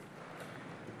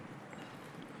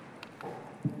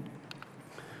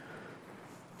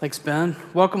Thanks, Ben.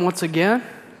 Welcome once again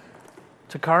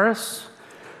to Caris.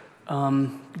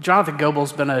 Jonathan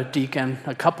Goebel's been a deacon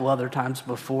a couple other times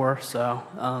before, so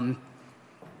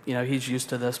he's used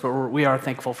to this, but we are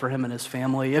thankful for him and his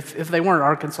family. If they weren't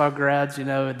Arkansas grads,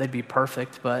 they'd be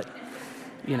perfect, but,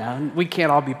 we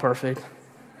can't all be perfect.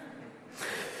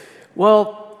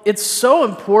 Well, it's so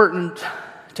important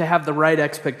to have the right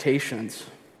expectations,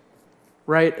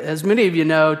 right? As many of you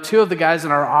know, two of the guys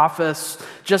in our office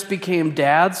just became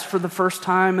dads for the first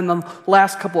time in the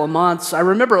last couple of months. I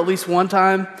remember at least one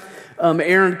time,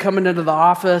 Aaron coming into the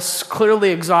office,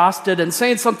 clearly exhausted, and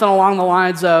saying something along the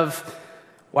lines of,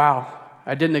 "Wow,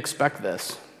 I didn't expect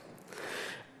this."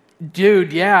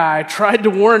 Dude, yeah, I tried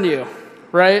to warn you,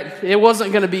 right? It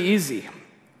wasn't going to be easy.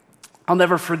 I'll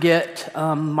never forget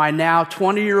my now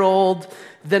 20-year-old,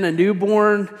 then a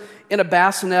newborn, in a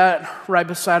bassinet right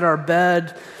beside our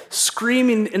bed,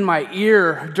 screaming in my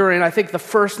ear during, I think, the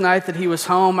first night that he was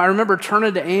home. I remember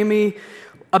turning to Amy,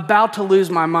 about to lose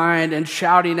my mind, and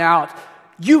shouting out,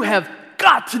 "You have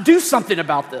got to do something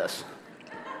about this."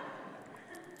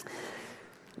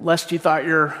 Lest you thought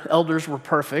your elders were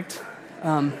perfect.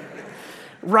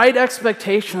 Right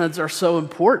expectations are so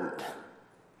important.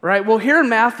 Right? Well, here in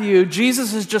Matthew,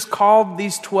 Jesus has just called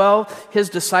these 12 his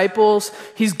disciples.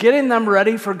 He's getting them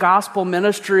ready for gospel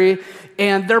ministry,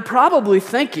 and they're probably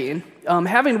thinking,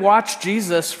 having watched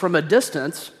Jesus from a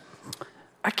distance,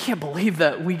 I can't believe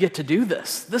that we get to do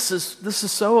this. This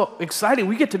is so exciting.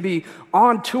 We get to be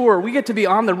on tour. We get to be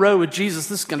on the road with Jesus.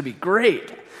 This is going to be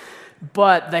great.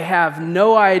 But they have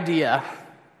no idea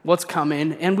what's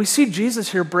coming, and we see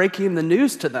Jesus here breaking the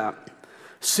news to them.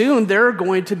 Soon, they're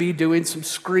going to be doing some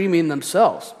screaming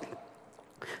themselves.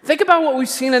 Think about what we've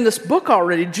seen in this book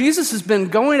already. Jesus has been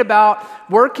going about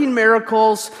working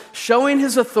miracles, showing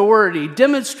his authority,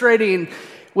 demonstrating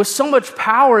with so much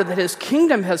power that his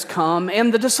kingdom has come,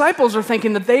 and the disciples are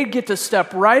thinking that they get to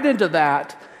step right into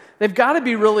that. They've got to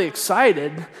be really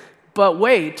excited, but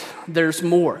wait, there's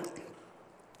more.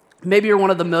 Maybe you're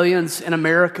one of the millions in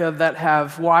America that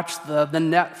have watched the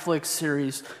Netflix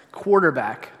series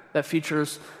Quarterback, that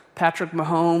features Patrick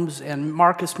Mahomes and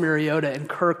Marcus Mariota and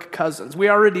Kirk Cousins. We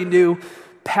already knew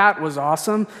Pat was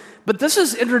awesome, but this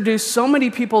has introduced so many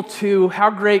people to how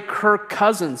great Kirk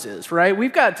Cousins is, right?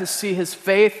 We've got to see his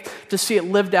faith, to see it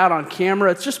lived out on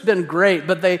camera. It's just been great,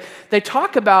 but they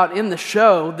talk about in the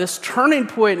show this turning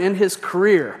point in his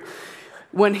career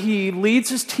when he leads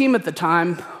his team at the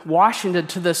time, Washington,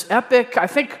 to this epic, I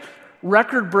think,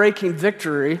 record-breaking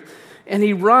victory. And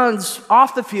he runs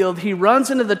off the field, he runs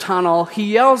into the tunnel, he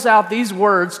yells out these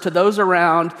words to those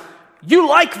around, "You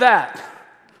like that!"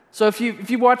 So if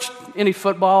you watch any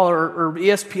football or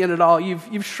ESPN at all,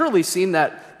 you've surely seen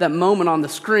that moment on the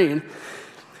screen.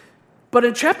 But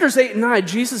in chapters 8 and 9,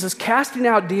 Jesus is casting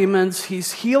out demons,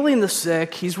 he's healing the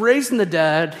sick, he's raising the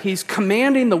dead, he's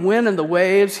commanding the wind and the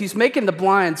waves, he's making the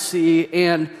blind see,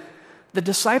 and the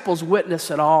disciples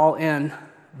witness it all, and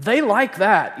they like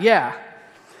that, yeah.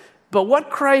 But what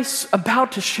Christ's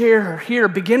about to share here,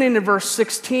 beginning in verse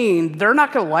 16, they're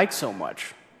not going to like so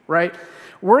much, right?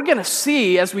 We're going to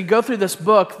see as we go through this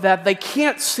book that they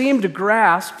can't seem to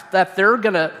grasp that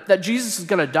that Jesus is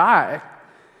going to die.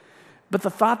 But the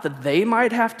thought that they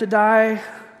might have to die,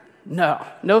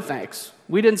 no thanks.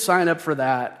 We didn't sign up for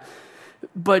that.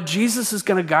 But Jesus is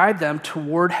going to guide them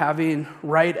toward having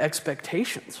right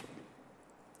expectations.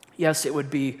 Yes, it would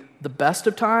be the best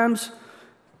of times,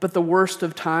 but the worst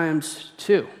of times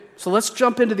too. So let's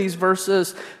jump into these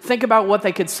verses, think about what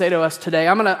they could say to us today.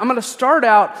 I'm gonna start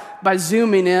out by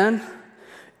zooming in,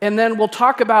 and then we'll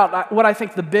talk about what I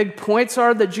think the big points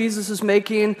are that Jesus is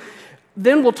making.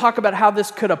 Then we'll talk about how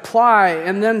this could apply,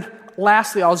 and then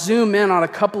lastly, I'll zoom in on a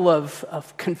couple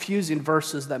of confusing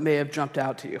verses that may have jumped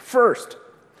out to you. First,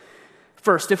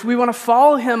 if we want to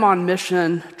follow him on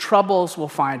mission, troubles will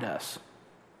find us.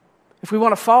 If we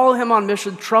want to follow him on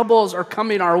mission, troubles are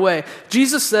coming our way.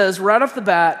 Jesus says right off the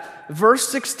bat, verse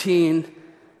 16,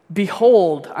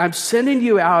 "Behold, I'm sending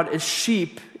you out as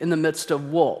sheep in the midst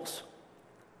of wolves."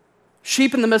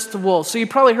 Sheep in the midst of wolves. So you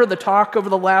probably heard the talk over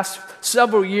the last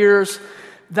several years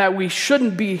that we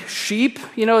shouldn't be sheep.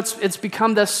 It's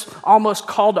become this almost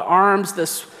call to arms,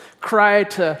 this cry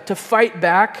to fight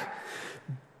back.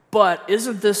 But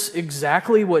isn't this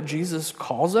exactly what Jesus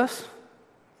calls us?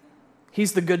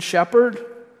 He's the good shepherd.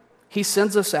 He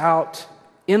sends us out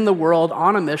in the world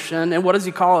on a mission. And what does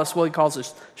he call us? Well, he calls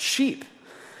us sheep.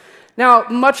 Now,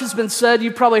 much has been said,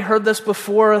 you've probably heard this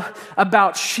before,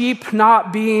 about sheep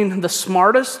not being the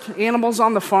smartest animals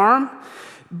on the farm.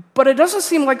 But it doesn't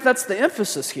seem like that's the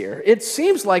emphasis here. It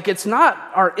seems like it's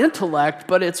not our intellect,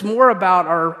 but it's more about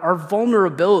our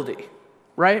vulnerability.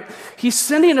 right? He's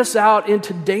sending us out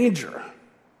into danger.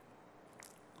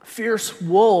 Fierce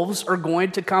wolves are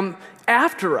going to come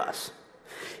after us.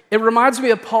 It reminds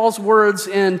me of Paul's words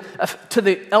to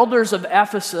the elders of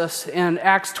Ephesus in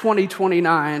Acts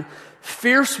 20:29.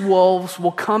 Fierce wolves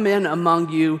will come in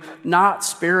among you, not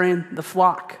sparing the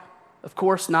flock. Of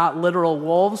course, not literal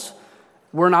wolves.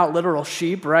 We're not literal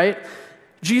sheep, right?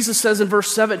 Jesus says in verse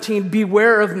 17,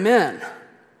 beware of men.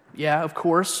 Yeah, of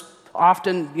course.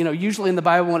 Often, usually in the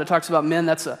Bible when it talks about men,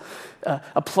 that's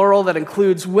a plural that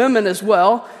includes women as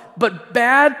well. But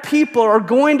bad people are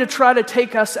going to try to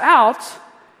take us out.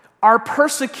 Our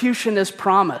persecution is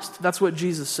promised. That's what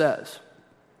Jesus says.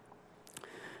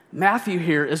 Matthew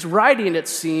here is writing, it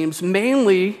seems,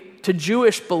 mainly to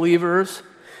Jewish believers.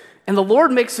 And the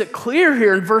Lord makes it clear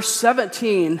here in verse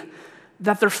 17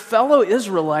 that their fellow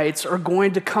Israelites are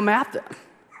going to come at them.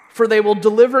 For they will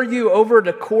deliver you over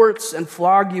to courts and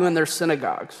flog you in their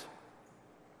synagogues.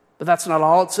 But that's not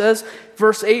all it says.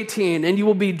 Verse 18, and you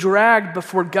will be dragged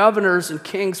before governors and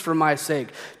kings for my sake,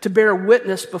 to bear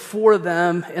witness before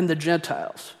them and the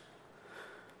Gentiles.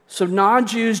 So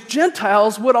non-Jews,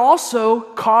 Gentiles would also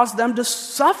cause them to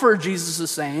suffer, Jesus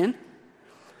is saying.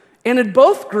 And in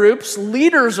both groups,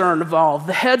 leaders are involved.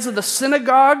 The heads of the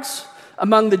synagogues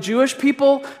among the Jewish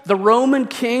people, the Roman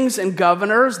kings and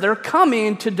governors, they're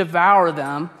coming to devour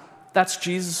them. That's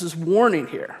Jesus' warning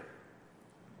here.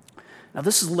 Now,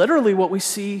 this is literally what we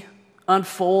see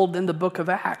unfold in the book of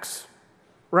Acts,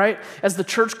 right? As the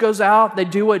church goes out, they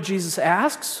do what Jesus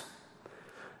asks.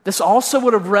 This also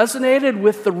would have resonated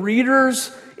with the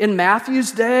readers in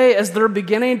Matthew's day as they're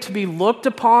beginning to be looked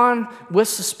upon with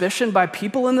suspicion by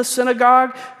people in the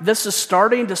synagogue. This is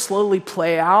starting to slowly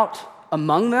play out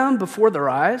among them before their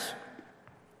eyes.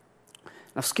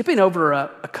 Now, skipping over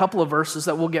a couple of verses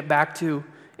that we'll get back to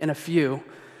in a few,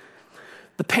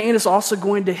 the pain is also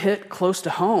going to hit close to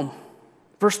home.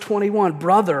 Verse 21,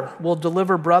 brother will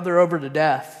deliver brother over to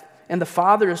death, and the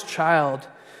father his child,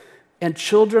 and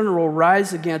children will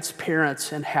rise against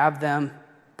parents and have them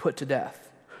put to death.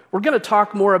 We're going to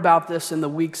talk more about this in the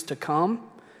weeks to come,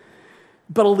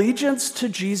 but allegiance to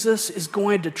Jesus is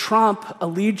going to trump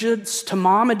allegiance to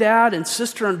mom and dad and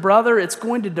sister and brother. It's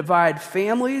going to divide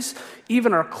families.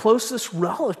 Even our closest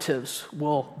relatives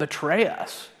will betray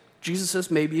us. Jesus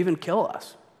says maybe even kill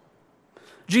us.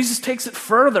 Jesus takes it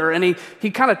further, and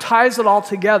he kind of ties it all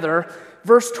together.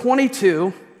 Verse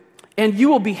 22, and you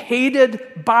will be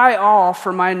hated by all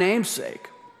for my name's sake.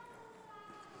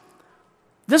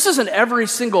 This isn't every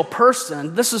single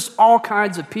person. This is all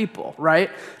kinds of people, right?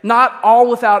 Not all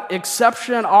without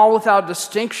exception, all without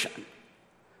distinction.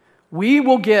 We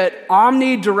will get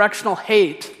omnidirectional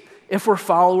hate if we're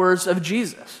followers of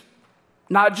Jesus.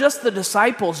 Not just the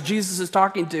disciples Jesus is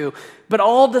talking to, but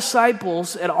all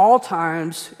disciples at all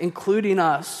times, including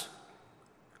us.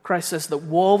 Christ says that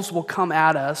wolves will come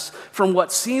at us from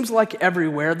what seems like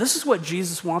everywhere. This is what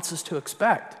Jesus wants us to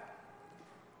expect.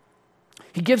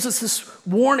 He gives us this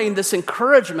warning, this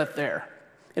encouragement there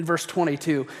in verse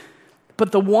 22.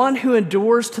 But the one who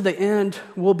endures to the end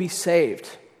will be saved.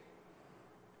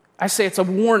 I say it's a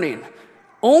warning.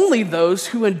 Only those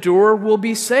who endure will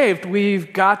be saved.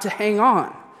 We've got to hang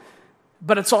on.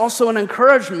 But it's also an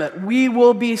encouragement. We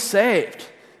will be saved.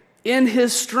 In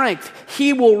his strength,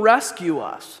 he will rescue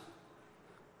us.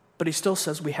 But he still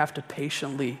says we have to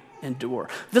patiently endure.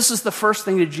 This is the first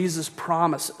thing that Jesus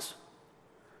promises.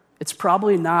 It's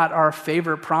probably not our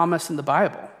favorite promise in the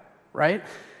Bible, right?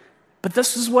 But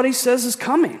this is what he says is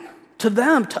coming to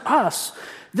them, to us.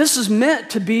 This is meant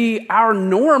to be our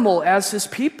normal as his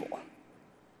people.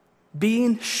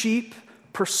 Being sheep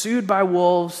pursued by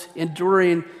wolves,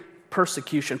 enduring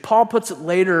persecution. Paul puts it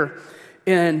later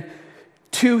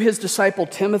to his disciple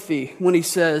Timothy when he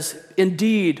says,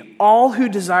 indeed, all who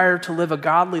desire to live a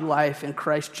godly life in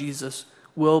Christ Jesus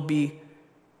will be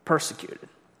persecuted.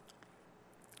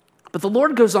 But the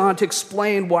Lord goes on to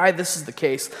explain why this is the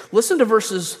case. Listen to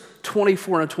verses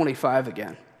 24 and 25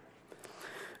 again.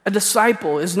 A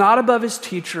disciple is not above his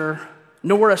teacher,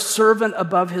 nor a servant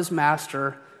above his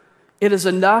master. It is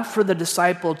enough for the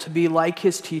disciple to be like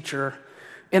his teacher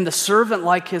and the servant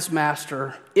like his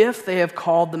master. If they have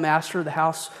called the master of the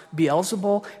house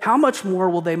Beelzebul, how much more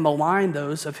will they malign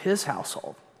those of his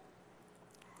household?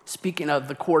 Speaking of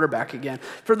the quarterback again,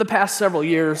 for the past several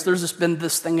years, there's just been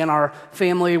this thing in our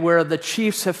family where the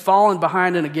Chiefs have fallen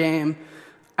behind in a game.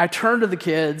 I turn to the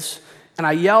kids and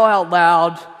I yell out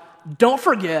loud, don't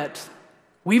forget,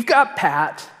 we've got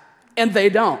Pat and they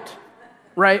don't,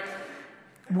 right?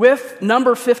 With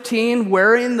number 15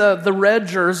 wearing the red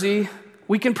jersey,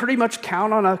 we can pretty much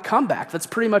count on a comeback. That's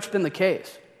pretty much been the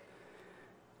case.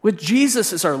 With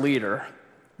Jesus as our leader,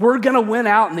 We're going to win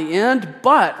out in the end,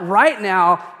 but right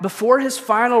now, before his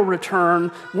final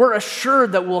return, we're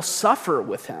assured that we'll suffer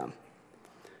with him.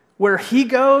 Where he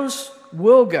goes,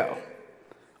 we'll go.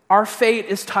 Our fate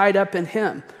is tied up in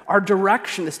him. Our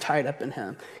direction is tied up in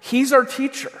him. He's our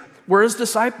teacher. We're his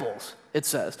disciples, it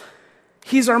says.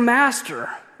 He's our master.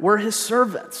 We're his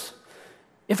servants.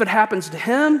 If it happens to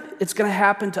him, it's going to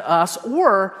happen to us,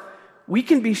 or we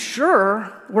can be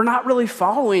sure we're not really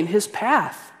following his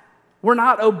path. We're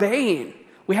not obeying.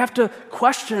 We have to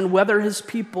question whether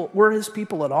we're his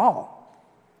people at all.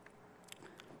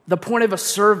 The point of a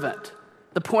servant,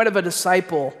 the point of a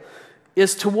disciple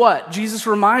is to what? Jesus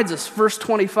reminds us, verse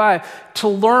 25, to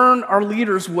learn our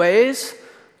leader's ways,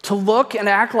 to look and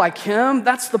act like him.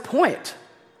 That's the point.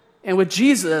 And with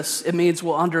Jesus, it means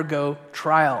we'll undergo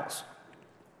trials.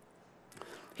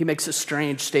 He makes a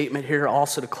strange statement here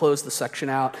also to close the section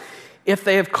out. If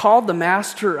they have called the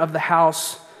master of the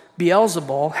house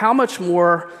Beelzebul, how much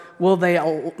more will they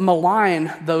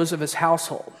malign those of his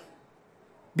household?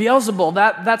 Beelzebul,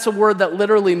 that's a word that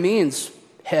literally means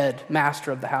head,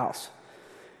 master of the house.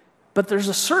 But there's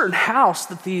a certain house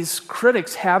that these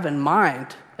critics have in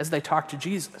mind as they talk to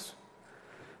Jesus.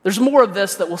 There's more of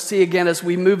this that we'll see again as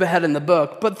we move ahead in the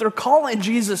book, but they're calling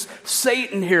Jesus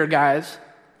Satan here, guys.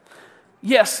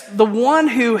 Yes, the one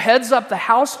who heads up the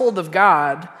household of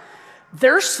God.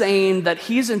 They're saying that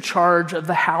he's in charge of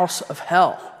the house of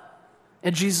hell.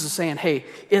 And Jesus is saying, hey,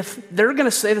 if they're going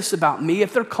to say this about me,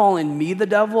 if they're calling me the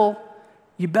devil,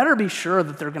 you better be sure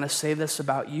that they're going to say this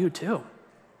about you too.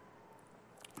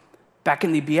 Back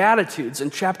in the Beatitudes, in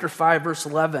chapter 5, verse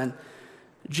 11,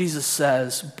 Jesus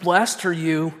says, blessed are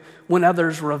you when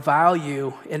others revile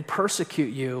you and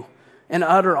persecute you and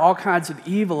utter all kinds of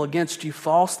evil against you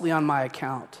falsely on my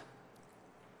account.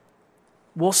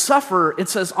 We'll suffer, it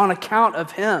says, on account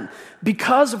of him,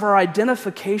 because of our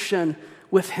identification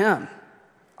with him.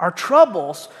 Our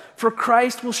troubles for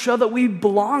Christ will show that we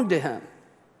belong to him.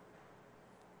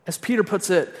 As Peter puts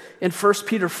it in 1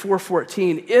 Peter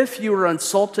 4:14, if you are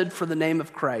insulted for the name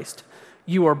of Christ,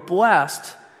 you are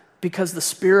blessed because the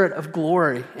Spirit of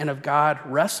glory and of God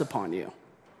rests upon you.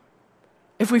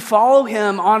 If we follow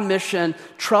him on mission,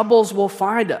 troubles will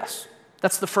find us.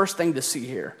 That's the first thing to see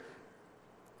here.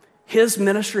 His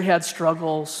ministry had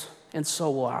struggles, and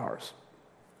so will ours.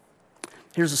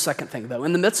 Here's the second thing, though.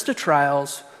 In the midst of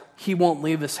trials, he won't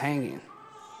leave us hanging.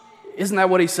 Isn't that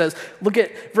what he says? Look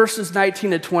at verses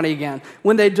 19 to 20 again.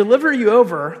 When they deliver you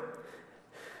over,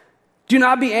 do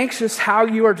not be anxious how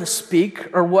you are to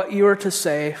speak or what you are to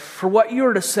say, for what you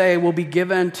are to say will be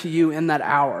given to you in that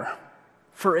hour.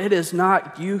 For it is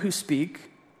not you who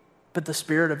speak, but the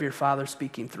Spirit of your Father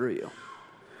speaking through you.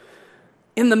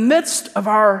 In the midst of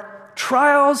our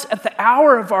trials, at the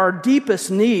hour of our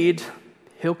deepest need,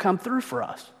 he'll come through for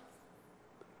us.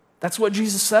 That's what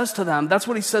Jesus says to them. That's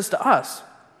what he says to us.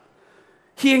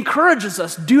 He encourages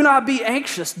us, do not be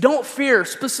anxious. Don't fear.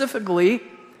 Specifically,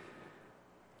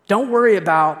 don't worry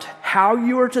about how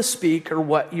you are to speak or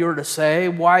what you are to say.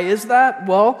 Why is that?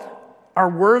 Well, our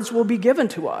words will be given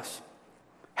to us.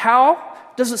 How?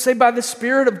 Does it say by the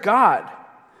Spirit of God?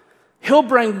 He'll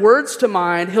bring words to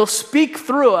mind. He'll speak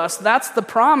through us. That's the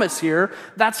promise here.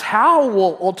 That's how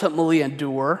we'll ultimately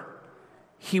endure.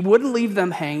 He wouldn't leave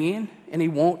them hanging, and he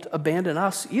won't abandon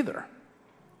us either.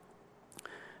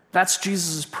 That's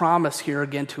Jesus' promise here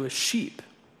again to his sheep.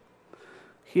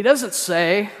 He doesn't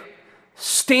say,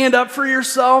 stand up for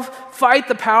yourself, fight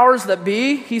the powers that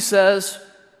be. He says,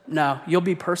 no, you'll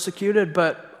be persecuted,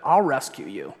 but I'll rescue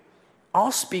you.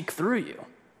 I'll speak through you.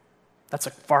 That's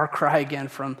a far cry again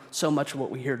from so much of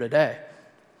what we hear today.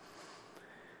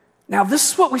 Now,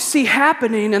 this is what we see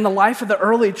happening in the life of the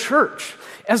early church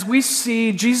as we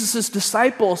see Jesus'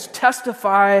 disciples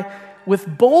testify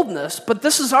with boldness, but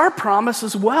this is our promise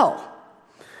as well.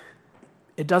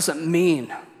 It doesn't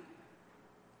mean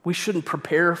we shouldn't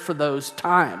prepare for those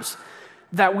times,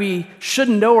 that we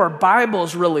shouldn't know our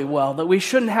Bibles really well, that we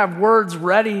shouldn't have words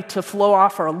ready to flow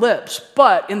off our lips.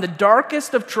 But in the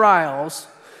darkest of trials,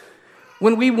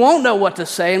 when we won't know what to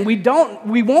say and we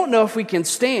won't know if we can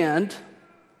stand,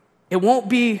 it won't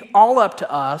be all up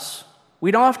to us. We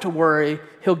don't have to worry.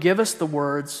 He'll give us the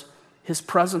words. His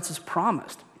presence is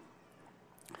promised.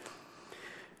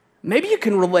 Maybe you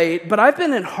can relate, but I've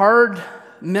been in hard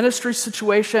ministry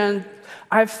situations.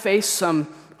 I've faced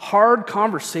some hard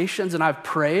conversations and I've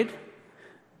prayed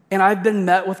and I've been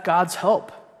met with God's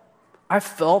help. I've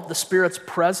felt the Spirit's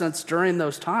presence during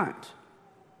those times.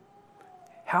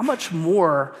 How much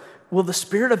more will the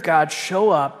Spirit of God show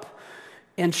up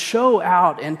and show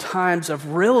out in times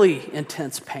of really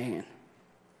intense pain?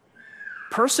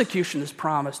 Persecution is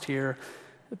promised here,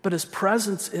 but his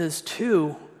presence is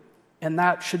too, and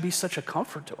that should be such a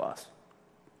comfort to us.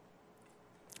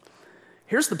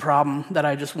 Here's the problem that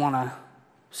I just want to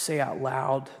say out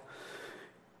loud.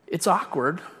 It's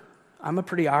awkward. I'm a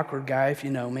pretty awkward guy if you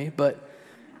know me, but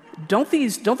don't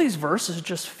these verses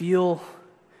just feel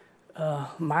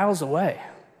miles away?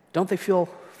 Don't they feel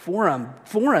foreign?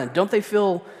 Don't they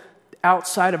feel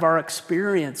outside of our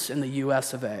experience in the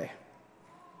U.S. of A?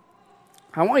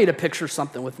 I want you to picture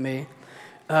something with me.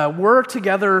 We're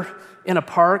together in a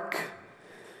park.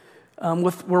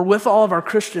 We're with all of our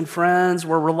Christian friends.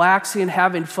 We're relaxing,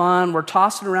 having fun. We're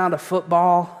tossing around a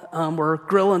football. We're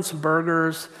grilling some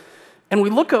burgers. And we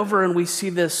look over and we see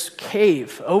this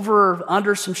cave over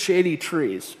under some shady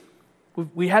trees.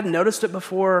 We hadn't noticed it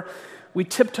before. We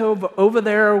tiptoe over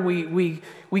there. We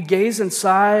gaze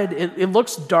inside. It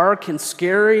looks dark and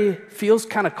scary. Feels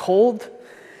kind of cold.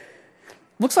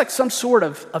 Looks like some sort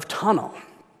of tunnel.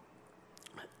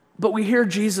 But we hear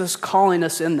Jesus calling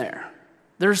us in there.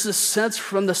 There's this sense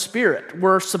from the Spirit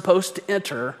we're supposed to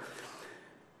enter,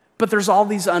 but there's all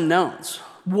these unknowns.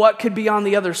 What could be on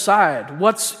the other side?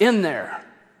 What's in there?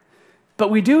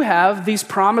 But we do have these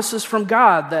promises from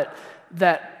God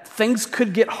that things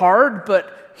could get hard,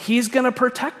 but he's going to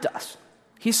protect us.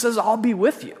 He says, I'll be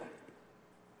with you.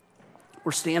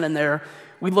 We're standing there.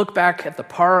 We look back at the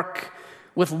park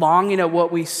with longing at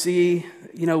what we see.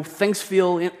 Things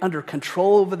feel under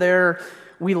control over there.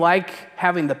 We like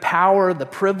having the power, the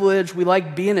privilege. We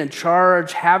like being in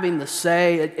charge, having the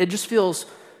say. It just feels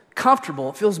comfortable.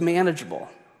 It feels manageable.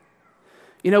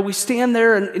 We stand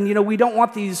there and we don't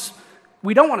want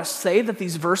to say that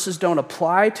these verses don't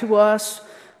apply to us.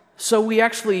 So we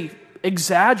actually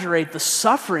exaggerate the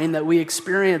suffering that we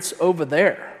experience over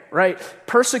there, right?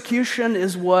 Persecution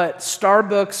is what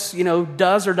Starbucks,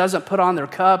 does or doesn't put on their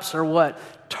cups, or what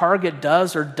Target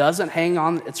does or doesn't hang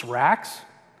on its racks.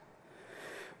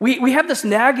 We have this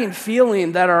nagging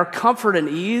feeling that our comfort and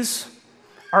ease,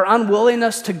 our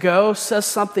unwillingness to go says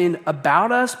something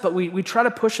about us, but we try to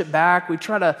push it back. We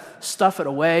try to stuff it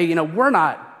away. We're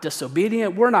not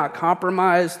disobedient. We're not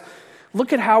compromised.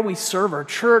 Look at how we serve our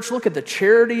church. Look at the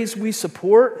charities we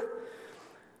support.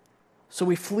 So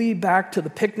we flee back to the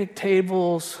picnic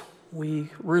tables. We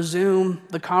resume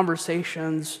the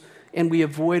conversations, and we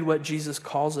avoid what Jesus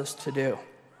calls us to do.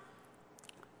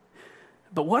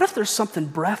 But what if there's something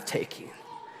breathtaking,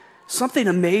 something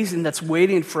amazing that's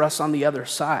waiting for us on the other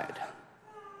side?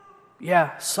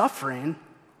 Yeah, suffering,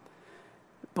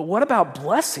 but what about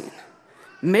blessing?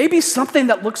 Maybe something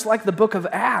that looks like the book of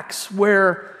Acts,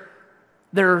 where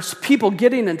there's people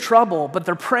getting in trouble, but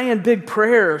they're praying big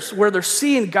prayers, where they're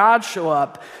seeing God show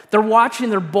up. They're watching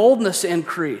their boldness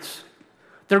increase.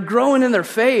 They're growing in their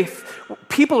faith.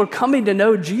 People are coming to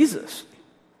know Jesus.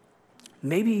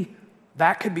 Maybe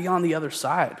that could be on the other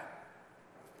side.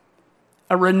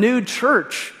 A renewed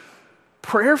church,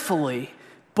 prayerfully,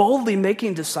 boldly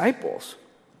making disciples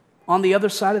on the other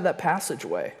side of that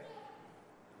passageway.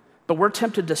 But we're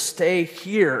tempted to stay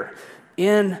here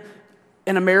in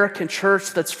an American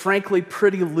church that's frankly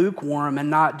pretty lukewarm and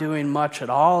not doing much at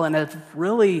all, and have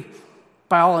really,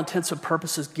 by all intents and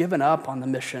purposes, given up on the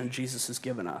mission Jesus has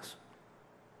given us.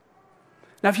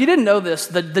 Now, if you didn't know this,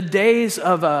 the days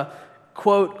of a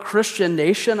quote, Christian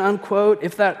nation, unquote,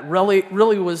 if that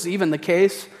really was even the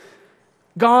case,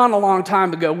 gone a long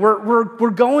time ago. We're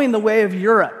going the way of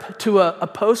Europe to a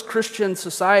post-Christian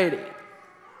society.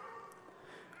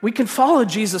 We can follow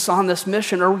Jesus on this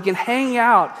mission, or we can hang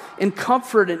out in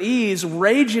comfort and ease,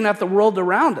 raging at the world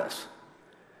around us.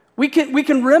 We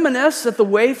can reminisce at the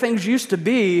way things used to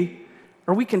be,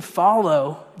 or we can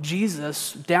follow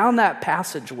Jesus down that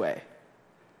passageway.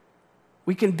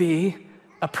 We can be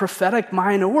a prophetic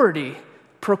minority,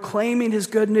 proclaiming his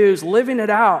good news, living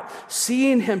it out,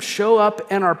 seeing him show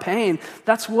up in our pain.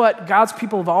 That's what God's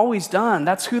people have always done.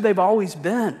 That's who they've always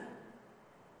been.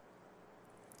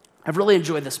 I've really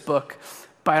enjoyed this book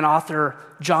by an author,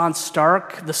 John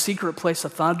Stark, The Secret Place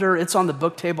of Thunder. It's on the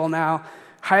book table now.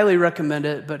 Highly recommend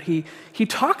it. But he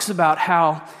talks about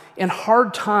how in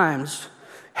hard times,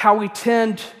 how we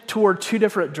tend toward two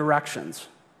different directions.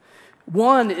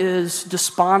 One is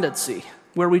despondency,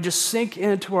 where we just sink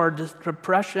into our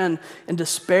depression and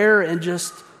despair and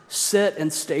just sit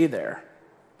and stay there.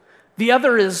 The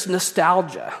other is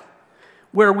nostalgia,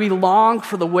 where we long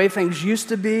for the way things used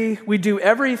to be. We do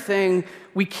everything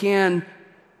we can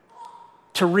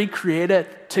to recreate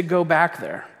it, to go back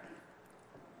there.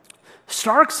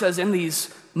 Stark says in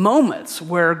these moments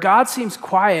where God seems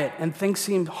quiet and things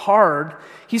seem hard,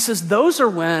 he says those are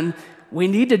when we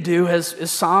need to do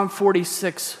as Psalm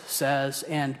 46 says,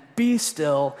 and be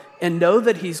still and know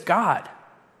that he's God.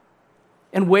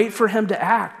 and wait for him to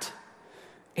act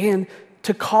and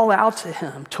to call out to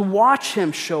him, to watch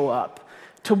him show up,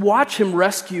 to watch him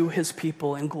rescue his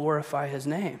people and glorify his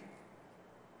name.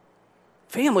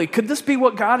 Family, could this be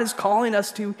what God is calling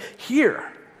us to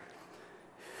here?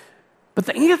 But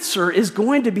the answer is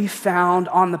going to be found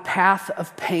on the path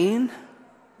of pain,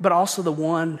 but also the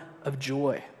one of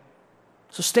joy.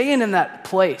 So staying in that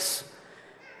place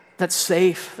that's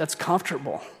safe, that's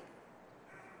comfortable,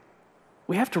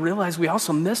 we have to realize we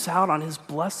also miss out on his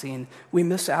blessing. We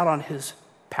miss out on his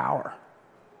power.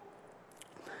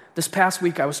 This past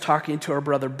week, I was talking to our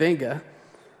brother Benga,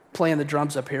 playing the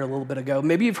drums up here a little bit ago.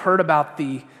 Maybe you've heard about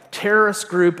the terrorist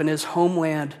group in his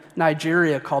homeland,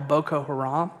 Nigeria, called Boko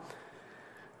Haram.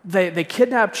 They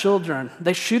kidnap children,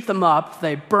 they shoot them up,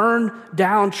 they burn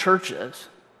down churches.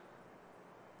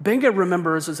 Benga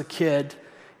remembers as a kid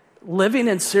living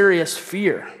in serious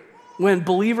fear when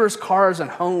believers' cars and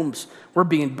homes were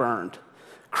being burned.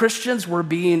 Christians were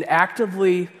being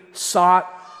actively sought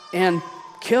and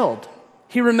killed.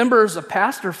 He remembers a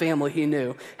pastor family he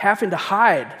knew having to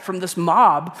hide from this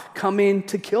mob coming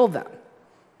to kill them.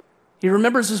 He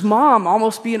remembers his mom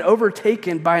almost being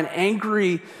overtaken by an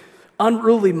angry,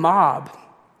 unruly mob.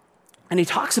 And he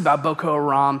talks about Boko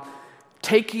Haram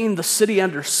taking the city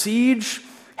under siege,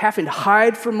 having to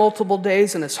hide for multiple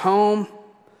days in his home.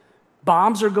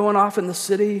 Bombs are going off in the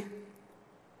city.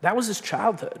 That was his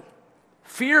childhood.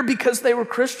 Fear because they were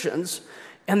Christians,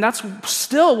 and that's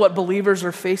still what believers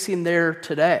are facing there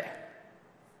today.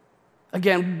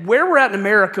 Again, where we're at in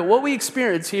America, what we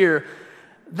experience here,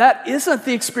 that isn't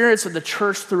the experience of the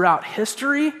church throughout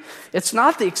history. It's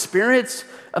not the experience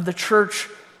of the church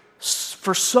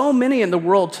for so many in the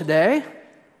world today.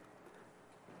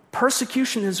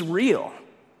 Persecution is real,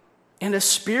 and the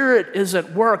Spirit is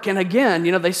at work. And again,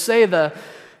 they say the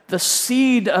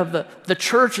seed of the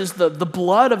church is the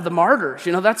blood of the martyrs.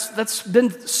 That's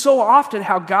been so often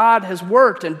how God has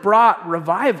worked and brought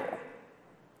revival.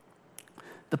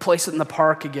 The place in the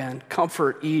park again,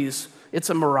 comfort, ease. It's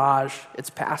a mirage. It's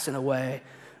passing away.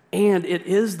 And it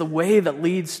is the way that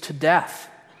leads to death.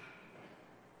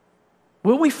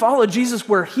 Will we follow Jesus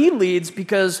where he leads?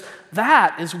 Because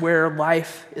that is where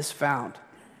life is found.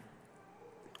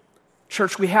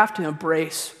 Church, we have to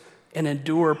embrace and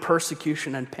endure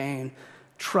persecution and pain,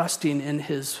 trusting in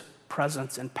his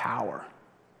presence and power.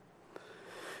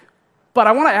 But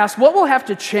I want to ask, what will have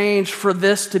to change for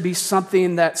this to be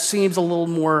something that seems a little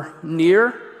more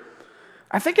near?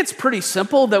 I think it's pretty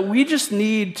simple that we just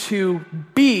need to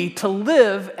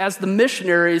live as the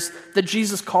missionaries that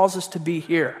Jesus calls us to be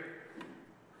here.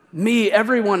 Me,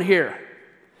 everyone here.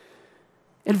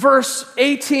 In verse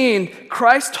 18,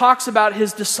 Christ talks about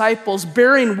his disciples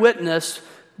bearing witness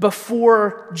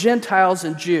before Gentiles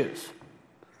and Jews,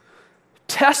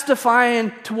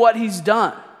 testifying to what he's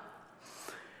done.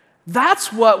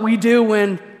 That's what we do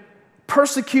when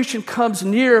persecution comes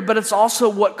near, but it's also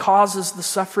what causes the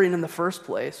suffering in the first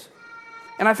place.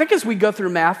 And I think as we go through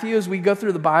Matthew, as we go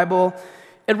through the Bible,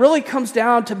 it really comes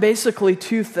down to basically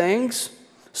two things: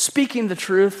 speaking the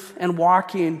truth and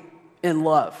walking in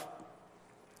love.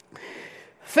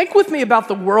 Think with me about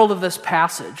the world of this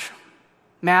passage.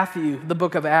 Matthew, the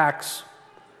book of Acts.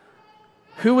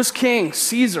 Who was king?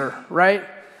 Caesar, right?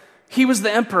 He was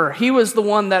the emperor. He was the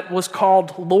one that was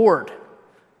called Lord.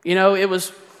 It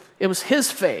was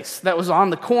his face that was on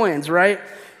the coins, right?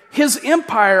 His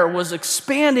empire was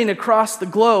expanding across the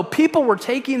globe. People were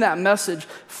taking that message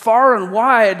far and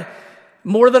wide,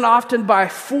 more than often by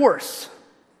force.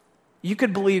 You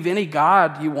could believe any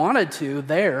god you wanted to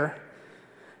there.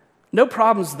 No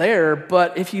problems there,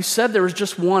 but if you said there was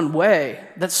just one way,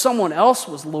 that someone else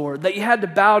was Lord, that you had to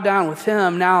bow down with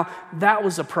him, now that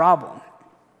was a problem.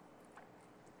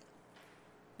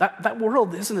 That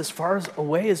world isn't as far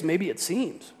away as maybe it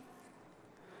seems.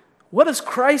 What does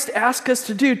Christ ask us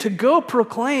to do? To go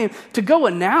proclaim, to go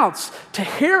announce, to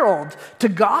herald, to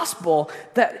gospel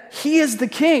that he is the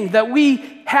king, that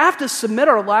we have to submit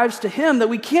our lives to him, that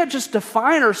we can't just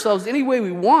define ourselves any way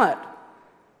we want.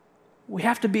 We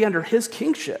have to be under his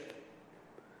kingship.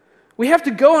 We have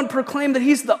to go and proclaim that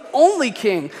he's the only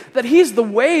king, that he's the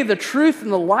way, the truth,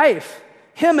 and the life.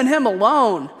 Him and him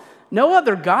alone. No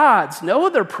other gods, no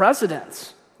other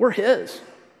presidents. We're his.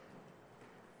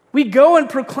 We go and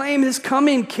proclaim his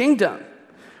coming kingdom,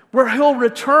 where he'll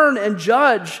return and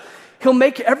judge. He'll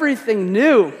make everything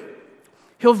new.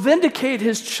 He'll vindicate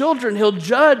his children. He'll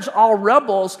judge all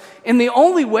rebels. And the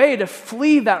only way to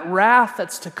flee that wrath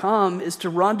that's to come is to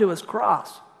run to his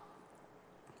cross.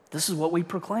 This is what we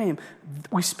proclaim.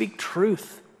 We speak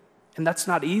truth. And that's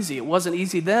not easy. It wasn't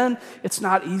easy then. It's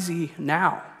not easy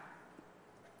now.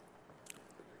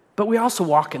 But we also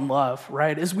walk in love,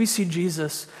 right? As we see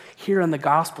Jesus here in the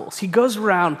Gospels, he goes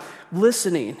around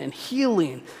listening and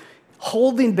healing,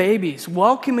 holding babies,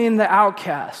 welcoming the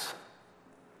outcasts.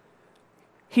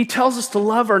 He tells us to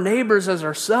love our neighbors as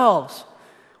ourselves.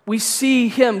 We see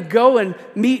him go and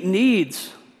meet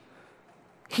needs.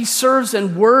 He serves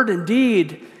in word and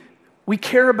deed. We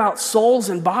care about souls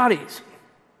and bodies.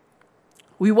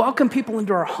 We welcome people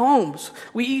into our homes.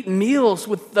 We eat meals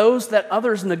with those that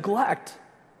others neglect.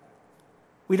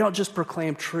 We don't just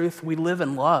proclaim truth, we live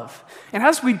in love. And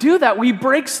as we do that, we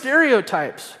break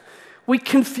stereotypes. We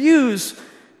confuse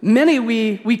many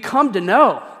we come to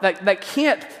know that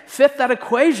can't fit that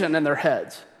equation in their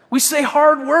heads. We say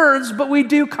hard words, but we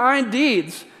do kind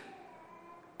deeds.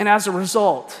 And as a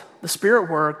result, the Spirit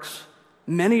works.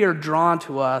 Many are drawn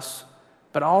to us,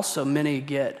 but also many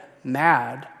get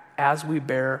mad as we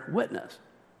bear witness.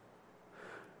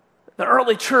 The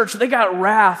early church, they got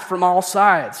wrath from all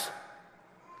sides,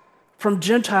 from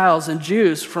Gentiles and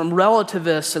Jews, from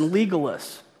relativists and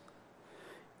legalists.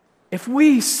 If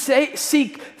we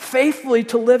seek faithfully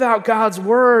to live out God's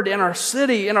word in our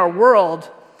city, in our world,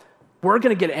 we're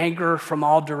going to get anger from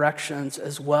all directions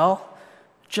as well,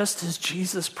 just as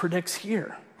Jesus predicts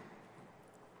here.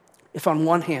 If on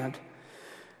one hand,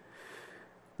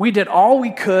 we did all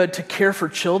we could to care for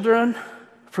children,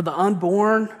 for the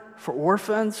unborn, for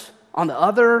orphans, on the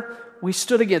other, we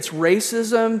stood against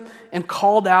racism and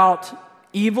called out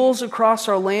evils across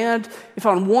our land. If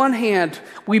on one hand,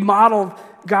 we modeled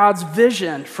God's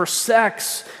vision for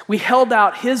sex, we held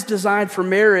out his design for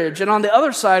marriage, and on the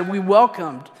other side, we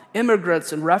welcomed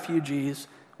immigrants and refugees,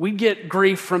 we'd get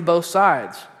grief from both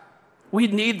sides.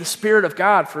 We'd need the Spirit of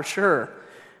God for sure.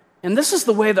 And this is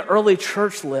the way the early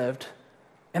church lived,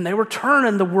 and they were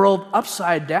turning the world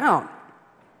upside down.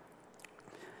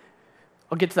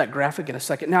 I'll get to that graphic in a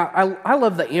second. Now, I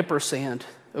love the ampersand,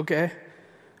 okay?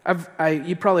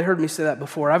 You probably heard me say that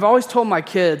before. I've always told my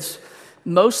kids,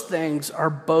 most things are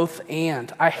both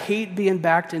and. I hate being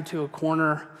backed into a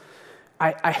corner.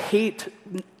 I hate,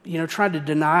 trying to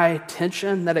deny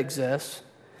tension that exists.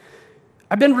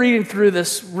 I've been reading through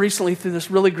this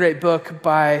really great book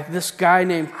by this guy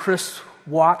named Chris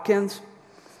Watkins,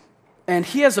 and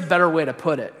he has a better way to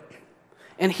put it.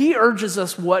 And he urges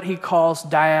us what he calls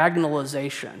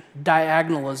diagonalization.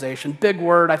 Diagonalization, big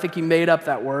word. I think he made up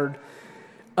that word.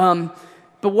 But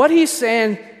what he's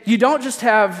saying, you don't just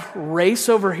have race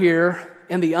over here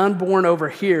and the unborn over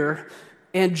here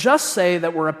and just say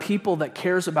that we're a people that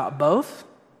cares about both.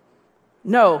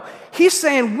 No, he's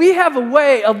saying we have a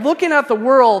way of looking at the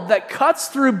world that cuts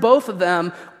through both of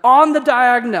them on the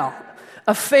diagonal,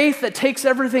 a faith that takes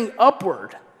everything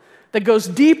upward, that goes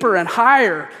deeper and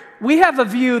higher. We have a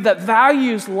view that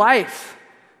values life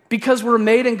because we're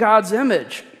made in God's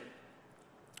image.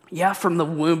 Yeah, from the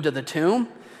womb to the tomb,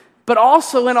 but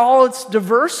also in all its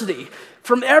diversity,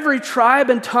 from every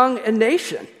tribe and tongue and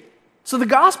nation. So the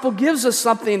gospel gives us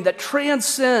something that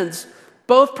transcends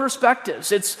both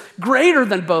perspectives. It's greater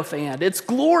than both and. It's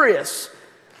glorious.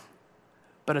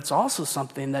 But it's also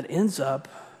something that ends up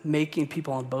making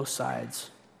people on both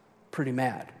sides pretty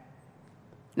mad.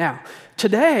 Now,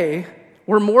 today,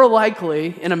 we're more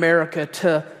likely in America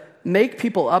to make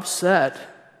people upset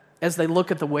as they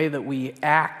look at the way that we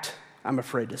act, I'm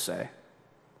afraid to say.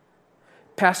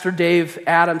 Pastor Dave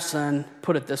Adamson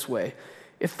put it this way: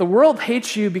 if the world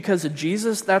hates you because of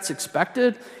Jesus, that's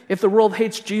expected. If the world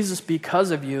hates Jesus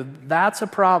because of you, that's a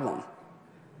problem.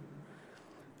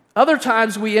 Other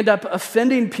times we end up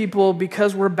offending people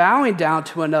because we're bowing down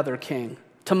to another king,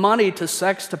 to money, to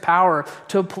sex, to power,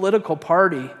 to a political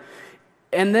party,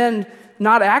 and then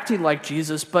not acting like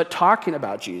Jesus, but talking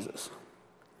about Jesus.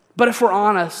 But if we're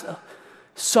honest,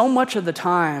 so much of the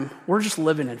time, we're just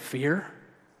living in fear.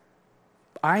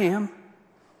 I am.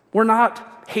 We're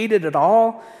not hated at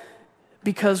all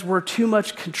because we're too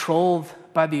much controlled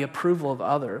by the approval of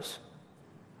others.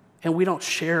 And we don't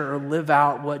share or live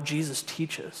out what Jesus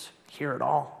teaches here at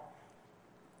all.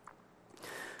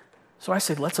 So I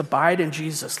say, let's abide in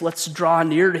Jesus. Let's draw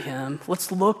near to him.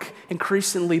 Let's look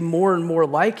increasingly more and more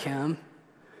like him.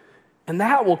 And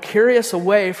that will carry us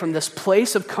away from this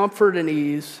place of comfort and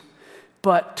ease,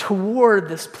 but toward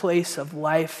this place of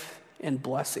life and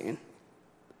blessing.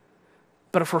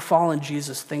 But if we're following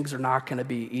Jesus, things are not going to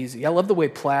be easy. I love the way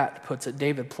Platt puts it,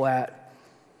 David Platt.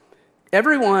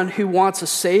 Everyone who wants a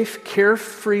safe,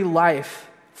 carefree life,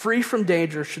 free from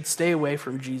danger, should stay away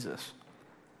from Jesus.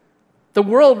 The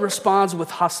world responds with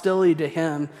hostility to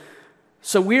him.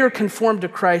 So we are conformed to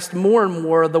Christ more and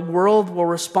more. The world will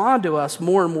respond to us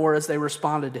more and more as they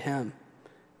responded to him.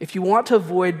 If you want to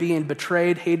avoid being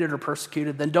betrayed, hated, or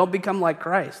persecuted, then don't become like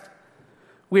Christ.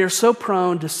 We are so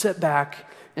prone to sit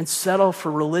back and settle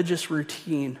for religious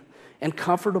routine and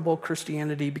comfortable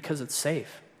Christianity because it's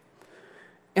safe.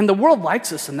 And the world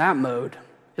likes us in that mode.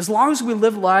 As long as we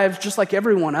live lives just like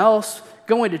everyone else,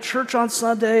 going to church on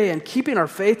Sunday and keeping our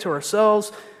faith to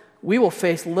ourselves, we will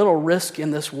face little risk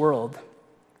in this world.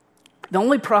 The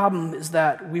only problem is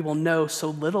that we will know so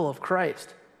little of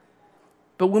Christ.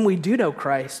 But when we do know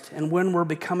Christ and when we're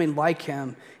becoming like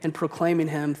him and proclaiming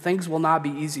him, things will not be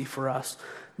easy for us.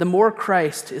 The more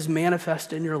Christ is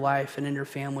manifest in your life and in your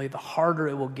family, the harder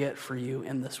it will get for you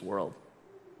in this world.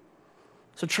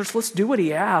 So church, let's do what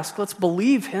he asked. Let's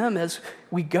believe him as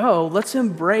we go. Let's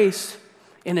embrace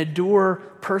and endure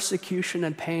persecution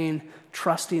and pain,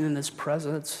 trusting in his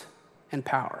presence and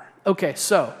power. Okay,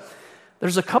 so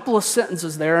there's a couple of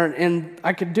sentences there, and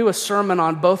I could do a sermon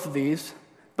on both of these,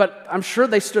 but I'm sure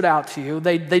they stood out to you.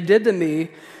 They did to me,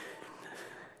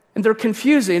 and they're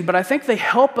confusing, but I think they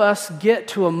help us get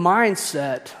to a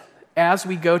mindset as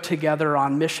we go together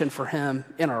on mission for him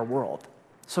in our world.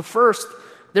 So first,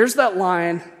 there's that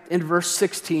line in verse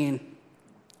 16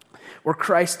 where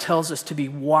Christ tells us to be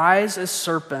wise as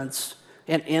serpents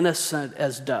and innocent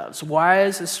as doves.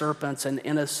 Wise as serpents and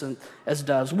innocent as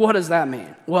doves. What does that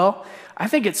mean? Well, I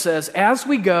think it says, as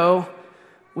we go,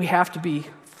 we have to be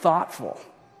thoughtful.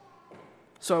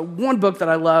 So one book that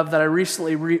I love that I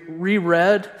recently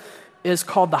reread is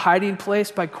called The Hiding Place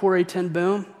by Corrie ten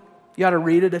Boom. You ought to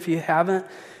read it if you haven't.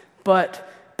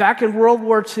 But back in World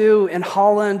War II in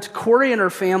Holland, Corrie and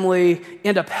her family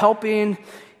end up helping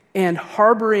and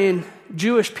harboring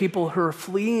Jewish people who are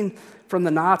fleeing from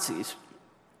the Nazis.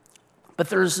 But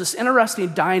there's this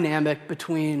interesting dynamic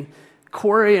between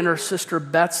Corrie and her sister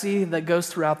Betsy that goes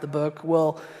throughout the book.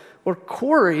 Well, where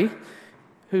Corrie,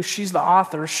 who she's the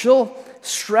author, she'll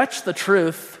stretch the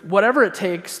truth, whatever it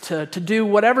takes to do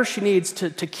whatever she needs to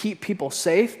keep people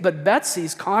safe, but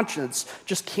Betsy's conscience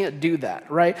just can't do that,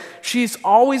 right? She's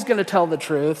always going to tell the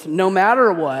truth, no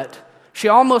matter what. She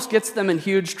almost gets them in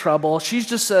huge trouble. She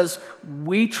just says,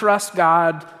 we trust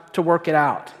God to work it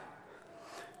out.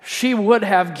 She would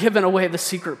have given away the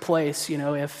secret place,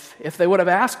 if they would have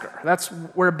asked her. That's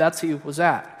where Betsy was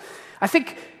at. I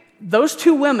think those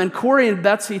two women, Corrie and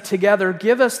Betsy, together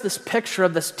give us this picture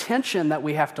of this tension that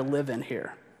we have to live in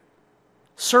here.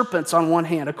 Serpents on one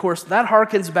hand, of course, that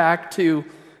harkens back to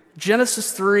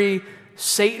Genesis 3,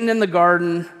 Satan in the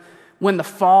garden, when the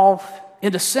fall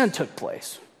into sin took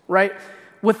place, right?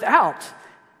 Without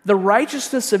the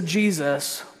righteousness of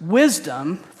Jesus,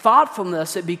 wisdom,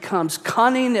 thoughtfulness, it becomes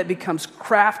cunning, it becomes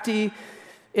crafty,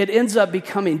 it ends up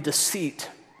becoming deceit.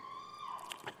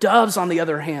 Doves, on the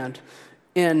other hand,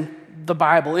 in the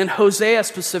Bible, in Hosea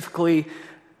specifically,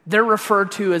 they're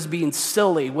referred to as being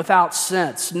silly, without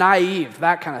sense, naive,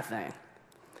 that kind of thing.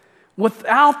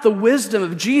 Without the wisdom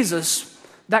of Jesus,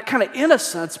 that kind of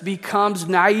innocence becomes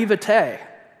naivete.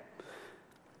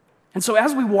 And so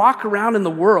as we walk around in the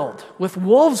world with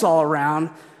wolves all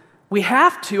around, we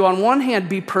have to, on one hand,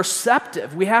 be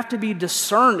perceptive. We have to be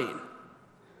discerning.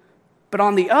 But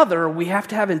on the other, we have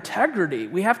to have integrity.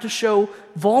 We have to show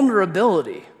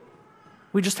vulnerability.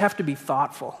 We just have to be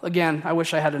thoughtful. Again, I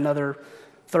wish I had another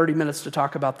 30 minutes to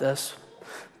talk about this.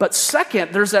 But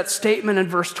second, there's that statement in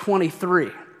verse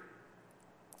 23.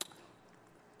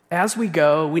 As we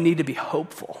go, we need to be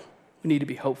hopeful. We need to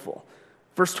be hopeful.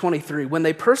 Verse 23, when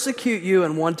they persecute you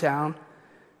in one town,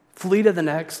 flee to the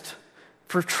next.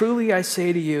 For truly I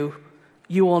say to you,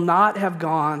 you will not have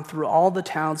gone through all the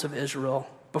towns of Israel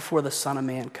before the Son of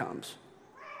Man comes.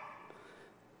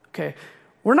 Okay,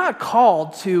 we're not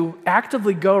called to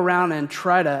actively go around and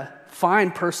try to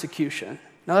find persecution.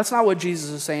 Now, that's not what Jesus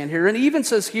is saying here. And he even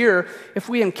says here, if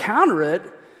we encounter it,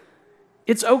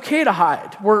 it's okay to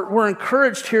hide. We're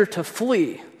encouraged here to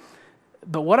flee.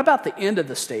 But what about the end of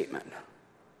the statement?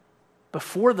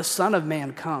 Before the Son of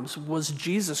Man comes, was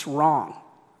Jesus wrong?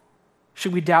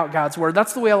 Should we doubt God's word?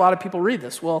 That's the way a lot of people read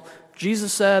this. Well,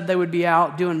 Jesus said they would be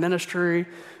out doing ministry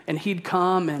and he'd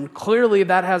come, and clearly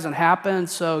that hasn't happened,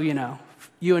 so,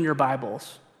 you and your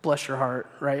Bibles, bless your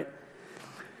heart, right?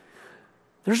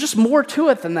 There's just more to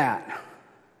it than that.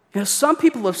 Some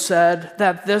people have said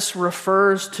that this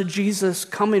refers to Jesus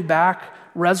coming back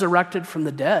resurrected from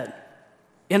the dead,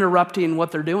 interrupting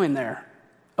what they're doing there.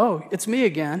 Oh, it's me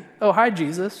again. Oh, hi,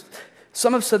 Jesus.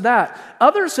 Some have said that.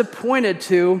 Others have pointed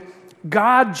to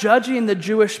God judging the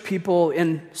Jewish people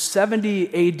in 70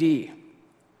 AD.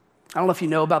 I don't know if you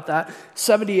know about that.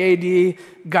 70 AD,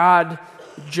 God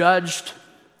judged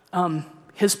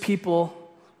his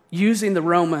people using the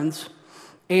Romans,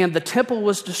 and the temple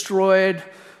was destroyed,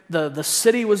 the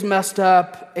city was messed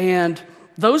up, and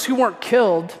those who weren't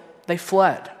killed, they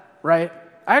fled, right?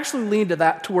 I actually lean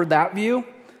toward that view,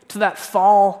 to that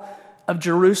fall of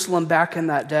Jerusalem back in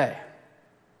that day.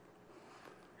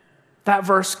 That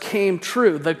verse came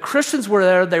true. The Christians were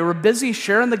there. They were busy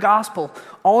sharing the gospel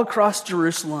all across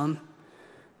Jerusalem.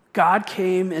 God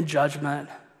came in judgment,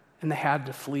 and they had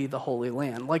to flee the Holy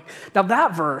Land. Now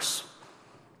that verse,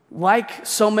 like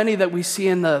so many that we see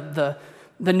in the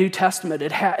New Testament,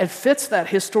 it fits that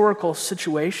historical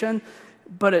situation,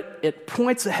 but it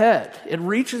points ahead. It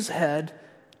reaches ahead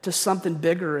to something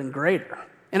bigger and greater.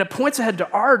 And it points ahead to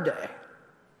our day,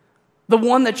 the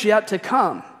one that's yet to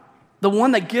come, the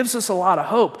one that gives us a lot of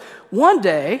hope. One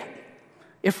day,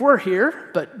 if we're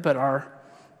here, but our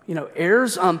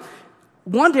heirs,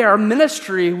 one day our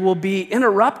ministry will be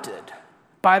interrupted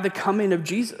by the coming of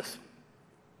Jesus.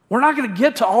 We're not going to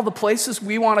get to all the places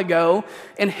we want to go,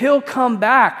 and he'll come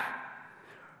back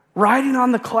riding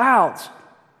on the clouds.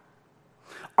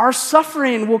 Our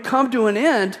suffering will come to an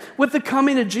end with the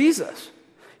coming of Jesus.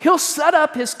 He'll set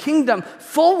up his kingdom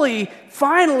fully,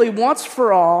 finally, once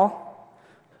for all.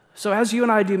 So as you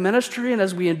and I do ministry and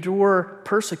as we endure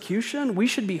persecution, we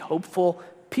should be hopeful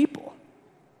people.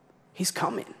 He's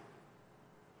coming.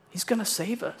 He's going to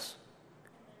save us.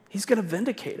 He's going to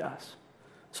vindicate us.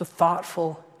 So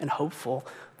thoughtful and hopeful.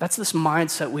 That's this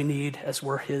mindset we need as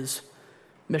we're his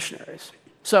missionaries.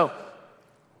 So,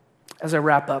 as I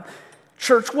wrap up,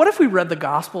 church, what if we read the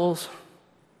Gospels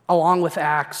along with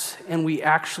Acts and we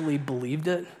actually believed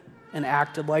it and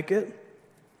acted like it?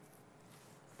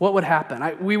 What would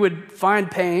happen? We would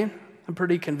find pain, I'm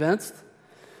pretty convinced,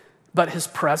 but his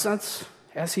presence,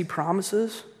 as he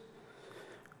promises.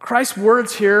 Christ's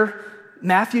words here,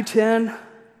 Matthew 10,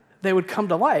 they would come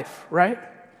to life, right?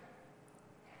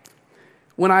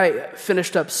 When I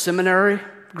finished up seminary,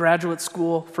 graduate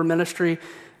school for ministry,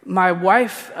 my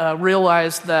wife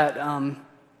realized that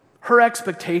her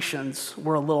expectations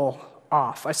were a little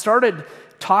off. I started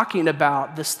talking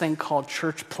about this thing called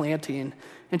church planting,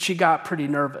 and she got pretty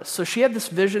nervous. So she had this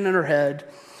vision in her head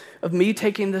of me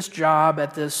taking this job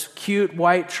at this cute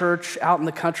white church out in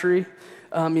the country,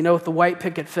 with the white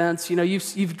picket fence.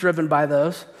 You've driven by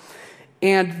those.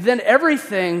 And then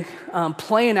everything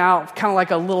playing out kind of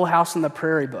like a Little House on the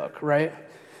Prairie book, right?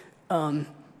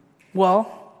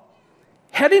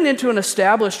 Heading into an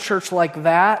established church like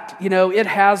that, it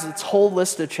has its whole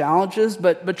list of challenges,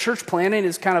 but church planting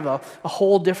is kind of a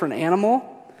whole different animal.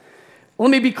 Let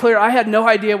me be clear, I had no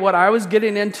idea what I was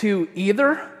getting into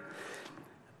either,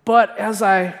 but as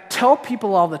I tell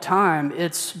people all the time,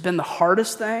 it's been the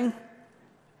hardest thing,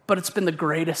 but it's been the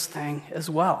greatest thing as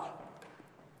well.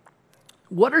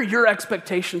 What are your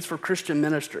expectations for Christian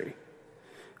ministry?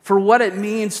 For what it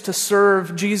means to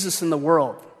serve Jesus in the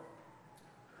world?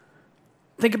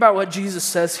 Think about what Jesus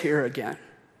says here again.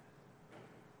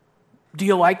 Do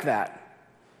you like that?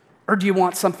 Or do you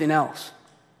want something else?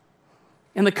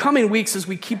 In the coming weeks, as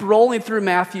we keep rolling through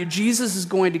Matthew, Jesus is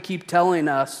going to keep telling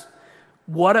us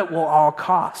what it will all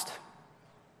cost.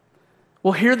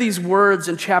 We'll hear these words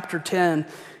in chapter 10,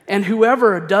 and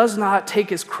whoever does not take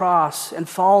his cross and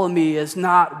follow me is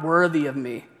not worthy of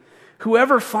me.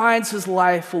 Whoever finds his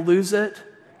life will lose it,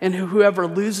 and whoever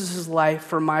loses his life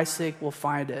for my sake will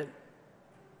find it.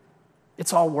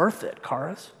 It's all worth it,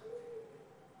 Karas.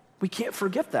 We can't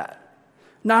forget that.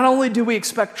 Not only do we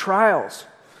expect trials,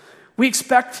 we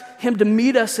expect him to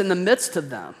meet us in the midst of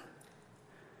them.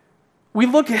 We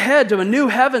look ahead to a new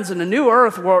heavens and a new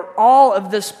earth where all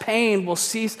of this pain will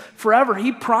cease forever.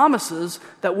 He promises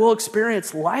that we'll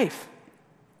experience life.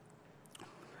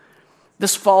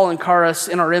 This fall in Karas,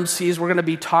 in our MCs, we're going to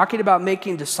be talking about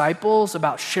making disciples,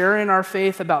 about sharing our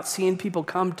faith, about seeing people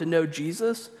come to know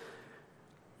Jesus.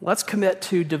 Let's commit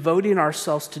to devoting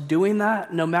ourselves to doing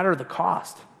that no matter the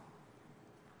cost.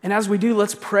 And as we do,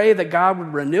 let's pray that God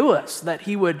would renew us, that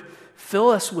he would fill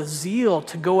us with zeal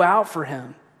to go out for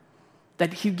him,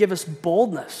 that he'd give us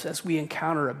boldness as we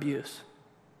encounter abuse.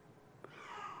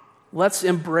 Let's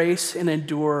embrace and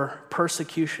endure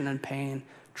persecution and pain,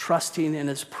 trusting in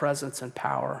his presence and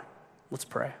power. Let's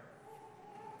pray.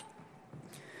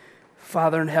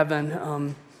 Father in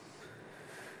heaven,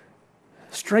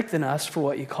 strengthen us for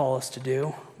what you call us to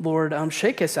do. Lord,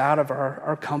 shake us out of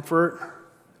our comfort,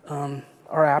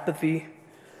 our apathy,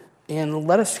 and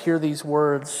let us hear these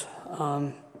words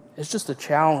as just a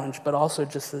challenge, but also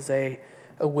just as a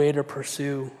way to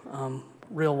pursue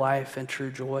real life and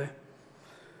true joy.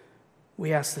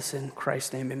 We ask this in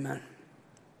Christ's name, amen.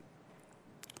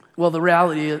 Well, the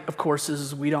reality, of course,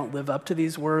 is we don't live up to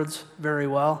these words very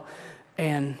well,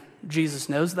 and Jesus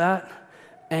knows that.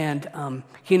 And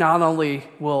he not only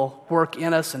will work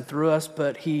in us and through us,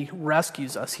 but he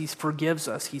rescues us, he forgives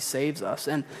us, he saves us.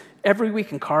 And every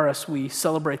week in Caris, we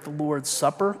celebrate the Lord's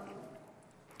Supper.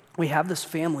 We have this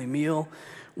family meal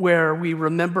where we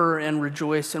remember and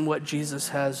rejoice in what Jesus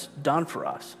has done for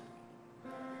us,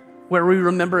 where we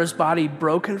remember his body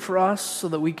broken for us so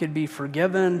that we could be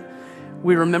forgiven.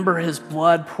 We remember his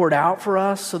blood poured out for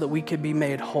us so that we could be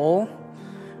made whole.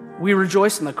 We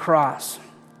rejoice in the cross.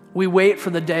 We wait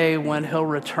for the day when he'll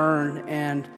return and